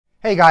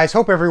Hey guys,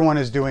 hope everyone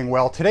is doing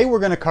well. Today we're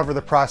going to cover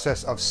the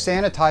process of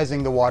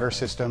sanitizing the water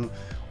system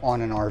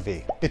on an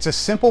RV. It's a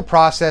simple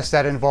process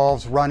that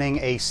involves running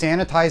a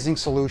sanitizing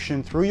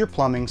solution through your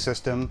plumbing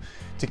system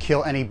to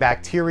kill any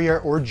bacteria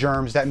or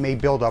germs that may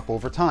build up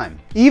over time.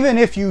 Even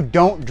if you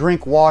don't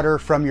drink water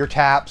from your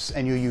taps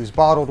and you use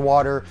bottled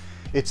water,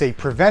 it's a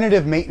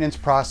preventative maintenance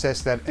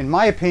process that, in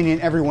my opinion,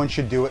 everyone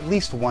should do at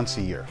least once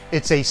a year.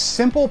 It's a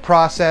simple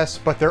process,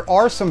 but there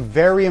are some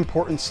very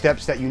important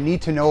steps that you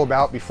need to know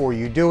about before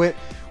you do it.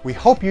 We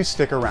hope you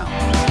stick around.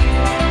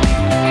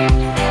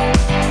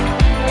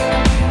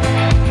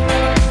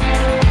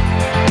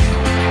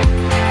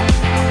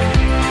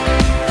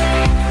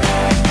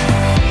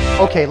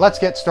 Okay, let's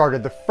get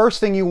started. The first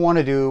thing you want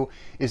to do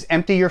is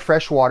empty your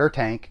freshwater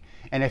tank.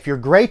 And if your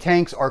gray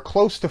tanks are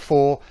close to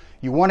full,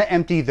 you want to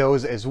empty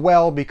those as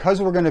well,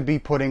 because we're going to be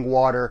putting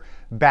water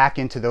back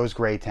into those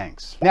gray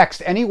tanks.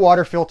 Next, any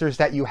water filters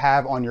that you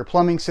have on your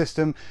plumbing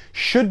system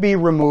should be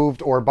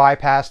removed or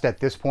bypassed at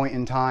this point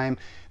in time.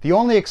 The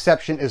only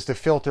exception is the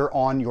filter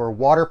on your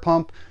water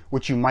pump,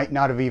 which you might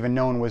not have even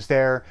known was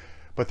there,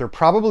 but there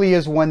probably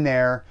is one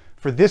there.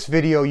 For this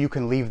video, you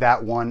can leave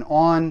that one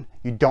on.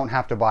 You don't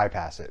have to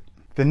bypass it.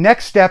 The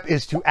next step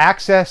is to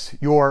access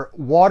your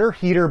water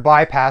heater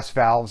bypass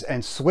valves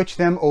and switch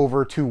them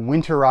over to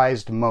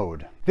winterized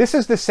mode. This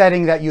is the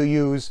setting that you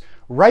use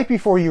right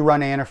before you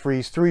run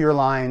antifreeze through your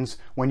lines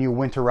when you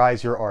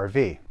winterize your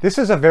RV. This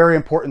is a very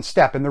important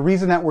step, and the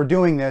reason that we're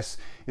doing this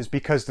is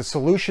because the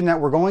solution that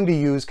we're going to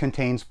use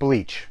contains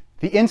bleach.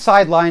 The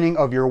inside lining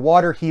of your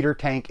water heater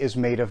tank is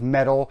made of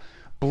metal.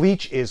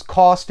 Bleach is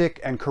caustic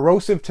and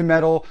corrosive to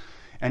metal.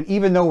 And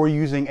even though we're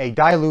using a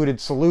diluted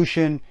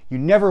solution, you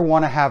never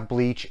want to have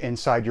bleach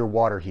inside your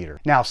water heater.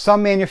 Now,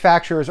 some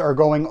manufacturers are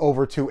going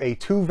over to a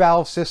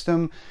 2-valve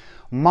system.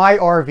 My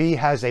RV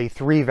has a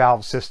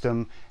 3-valve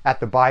system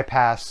at the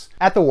bypass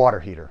at the water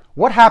heater.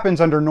 What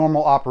happens under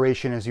normal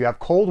operation is you have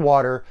cold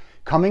water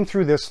coming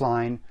through this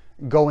line,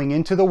 going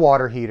into the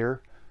water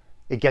heater.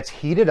 It gets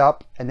heated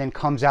up and then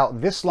comes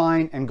out this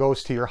line and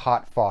goes to your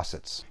hot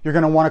faucets. You're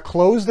going to want to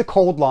close the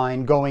cold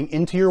line going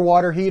into your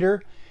water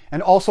heater,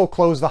 and also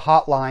close the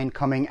hot line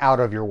coming out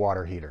of your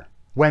water heater.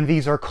 When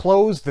these are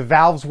closed, the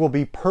valves will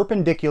be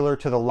perpendicular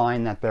to the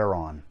line that they're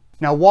on.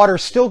 Now,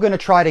 water's still going to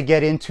try to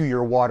get into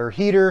your water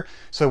heater,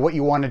 so what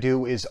you want to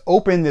do is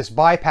open this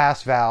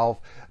bypass valve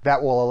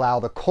that will allow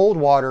the cold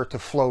water to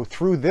flow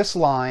through this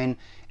line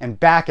and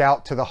back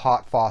out to the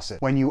hot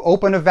faucet. When you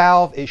open a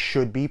valve, it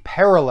should be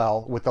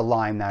parallel with the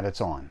line that it's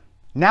on.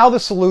 Now the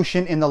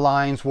solution in the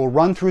lines will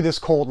run through this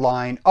cold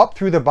line, up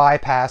through the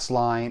bypass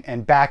line,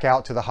 and back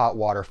out to the hot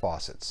water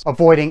faucets,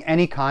 avoiding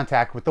any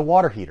contact with the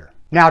water heater.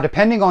 Now,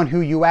 depending on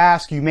who you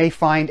ask, you may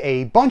find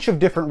a bunch of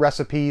different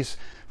recipes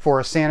for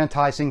a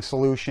sanitizing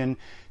solution.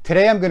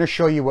 Today I'm going to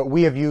show you what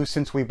we have used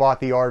since we bought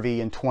the RV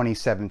in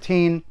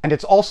 2017, and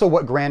it's also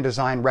what Grand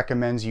Design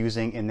recommends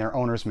using in their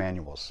owner's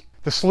manuals.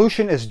 The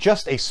solution is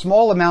just a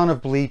small amount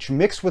of bleach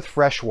mixed with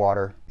fresh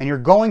water, and you're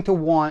going to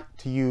want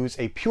to use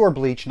a pure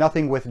bleach,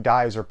 nothing with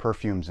dyes or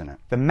perfumes in it.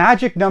 The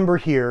magic number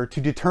here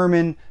to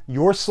determine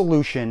your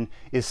solution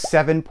is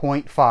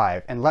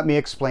 7.5, and let me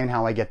explain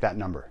how I get that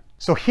number.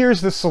 So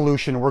here's the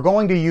solution. We're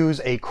going to use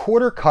a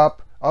 1/4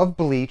 cup of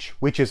bleach,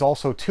 which is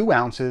also 2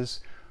 ounces,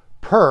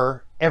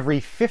 per every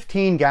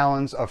 15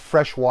 gallons of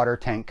freshwater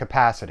tank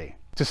capacity.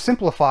 To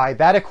simplify,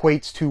 that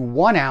equates to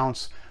 1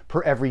 ounce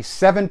per every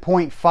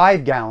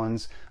 7.5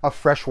 gallons of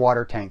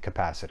freshwater tank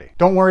capacity.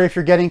 Don't worry if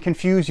you're getting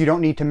confused, you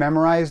don't need to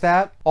memorize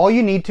that. All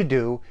you need to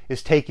do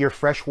is take your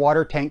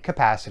freshwater tank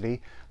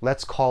capacity,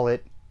 let's call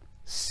it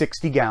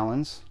 60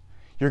 gallons.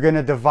 You're going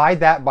to divide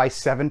that by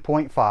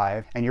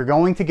 7.5, and you're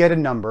going to get a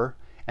number,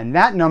 and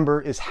that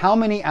number is how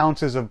many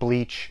ounces of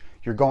bleach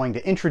you're going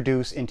to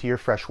introduce into your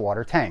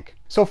freshwater tank.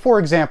 So for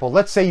example,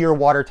 let's say your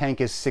water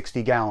tank is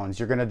 60 gallons.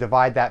 You're going to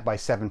divide that by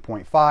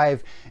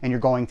 7.5, and you're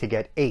going to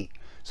get 8.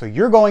 So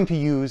you're going to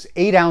use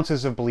 8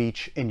 ounces of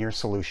bleach in your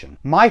solution.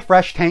 My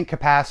fresh tank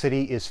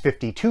capacity is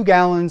 52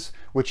 gallons,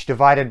 which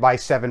divided by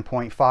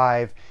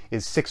 7.5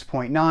 is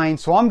 6.9.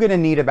 So I'm going to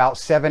need about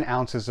 7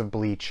 ounces of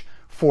bleach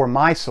for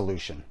my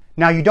solution.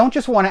 Now, you don't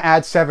just want to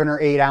add 7 or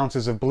 8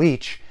 ounces of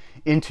bleach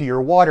into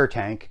your water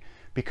tank,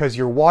 because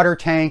your water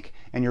tank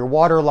and your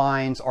water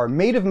lines are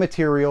made of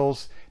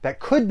materials that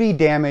could be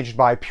damaged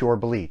by pure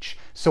bleach.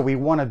 So we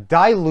want to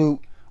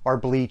dilute our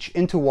bleach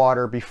into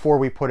water before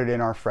we put it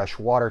in our fresh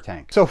water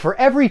tank. So for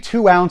every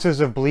 2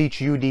 ounces of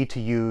bleach you need to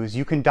use,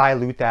 you can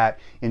dilute that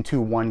into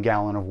 1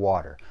 gallon of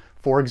water.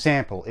 For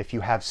example, if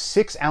you have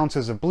 6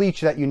 ounces of bleach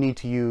that you need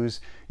to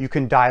use, you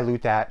can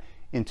dilute that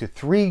into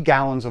 3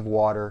 gallons of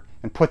water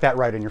and put that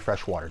right in your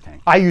fresh water tank.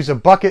 I use a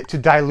bucket to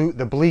dilute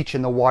the bleach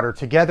and the water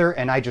together,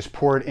 and I just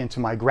pour it into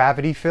my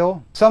gravity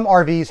fill. Some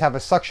RVs have a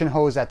suction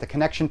hose at the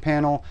connection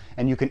panel,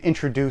 and you can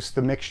introduce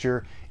the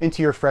mixture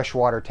into your fresh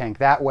water tank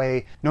that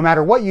way. No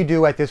matter what you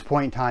do at this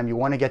point in time, you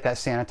want to get that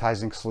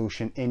sanitizing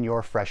solution in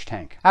your fresh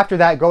tank. After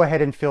that, go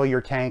ahead and fill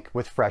your tank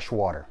with fresh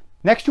water.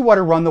 Next, you want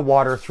to run the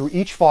water through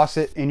each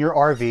faucet in your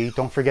RV.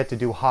 Don't forget to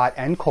do hot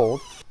and cold.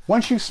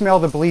 Once you smell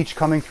the bleach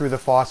coming through the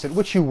faucet,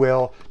 which you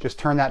will, just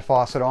turn that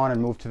faucet on and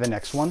move to the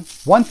next one.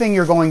 One thing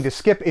you're going to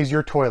skip is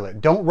your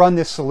toilet. Don't run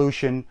this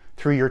solution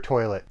through your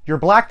toilet. Your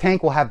black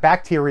tank will have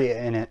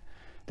bacteria in it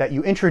that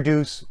you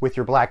introduce with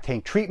your black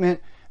tank treatment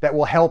that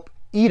will help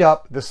eat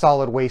up the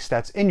solid waste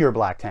that's in your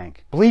black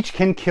tank. Bleach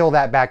can kill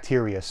that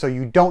bacteria, so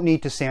you don't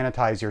need to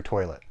sanitize your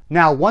toilet.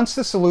 Now, once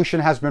the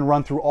solution has been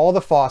run through all the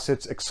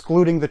faucets,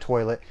 excluding the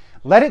toilet,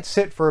 let it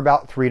sit for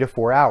about 3 to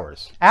 4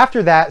 hours.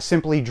 After that,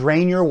 simply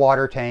drain your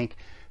water tank,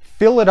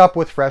 fill it up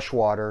with fresh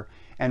water,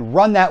 and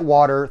run that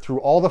water through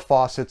all the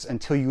faucets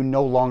until you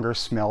no longer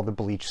smell the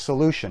bleach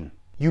solution.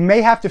 You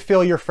may have to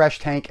fill your fresh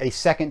tank a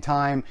second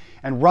time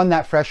and run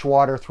that fresh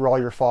water through all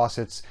your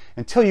faucets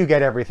until you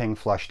get everything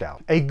flushed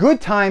out. A good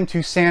time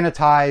to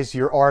sanitize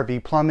your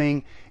RV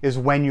plumbing is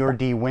when you're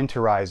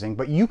de-winterizing,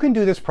 but you can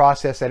do this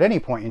process at any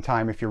point in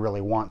time if you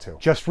really want to.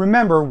 Just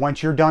remember,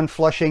 once you're done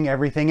flushing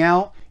everything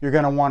out, you're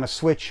going to want to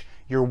switch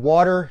your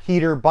water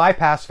heater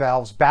bypass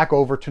valves back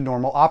over to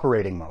normal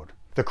operating mode.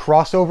 The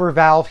crossover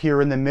valve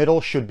here in the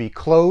middle should be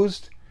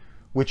closed,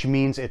 which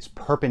means it's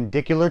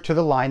perpendicular to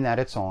the line that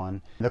it's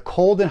on. The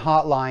cold and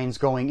hot lines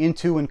going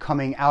into and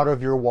coming out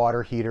of your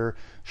water heater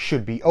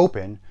should be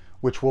open,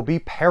 which will be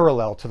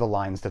parallel to the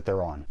lines that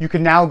they're on. You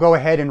can now go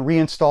ahead and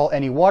reinstall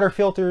any water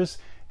filters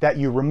that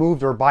you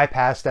removed or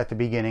bypassed at the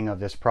beginning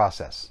of this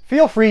process.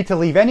 Feel free to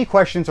leave any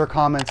questions or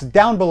comments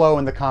down below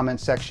in the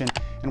comments section,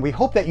 and we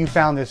hope that you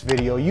found this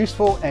video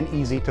useful and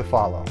easy to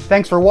follow.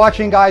 Thanks for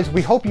watching, guys.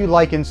 We hope you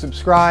like and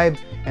subscribe,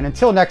 and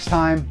until next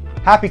time,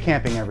 happy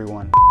camping,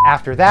 everyone.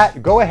 After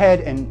that, go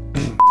ahead and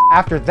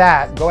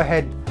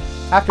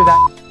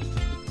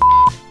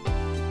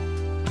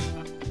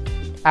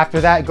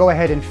go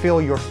ahead and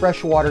fill your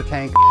fresh water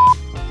tank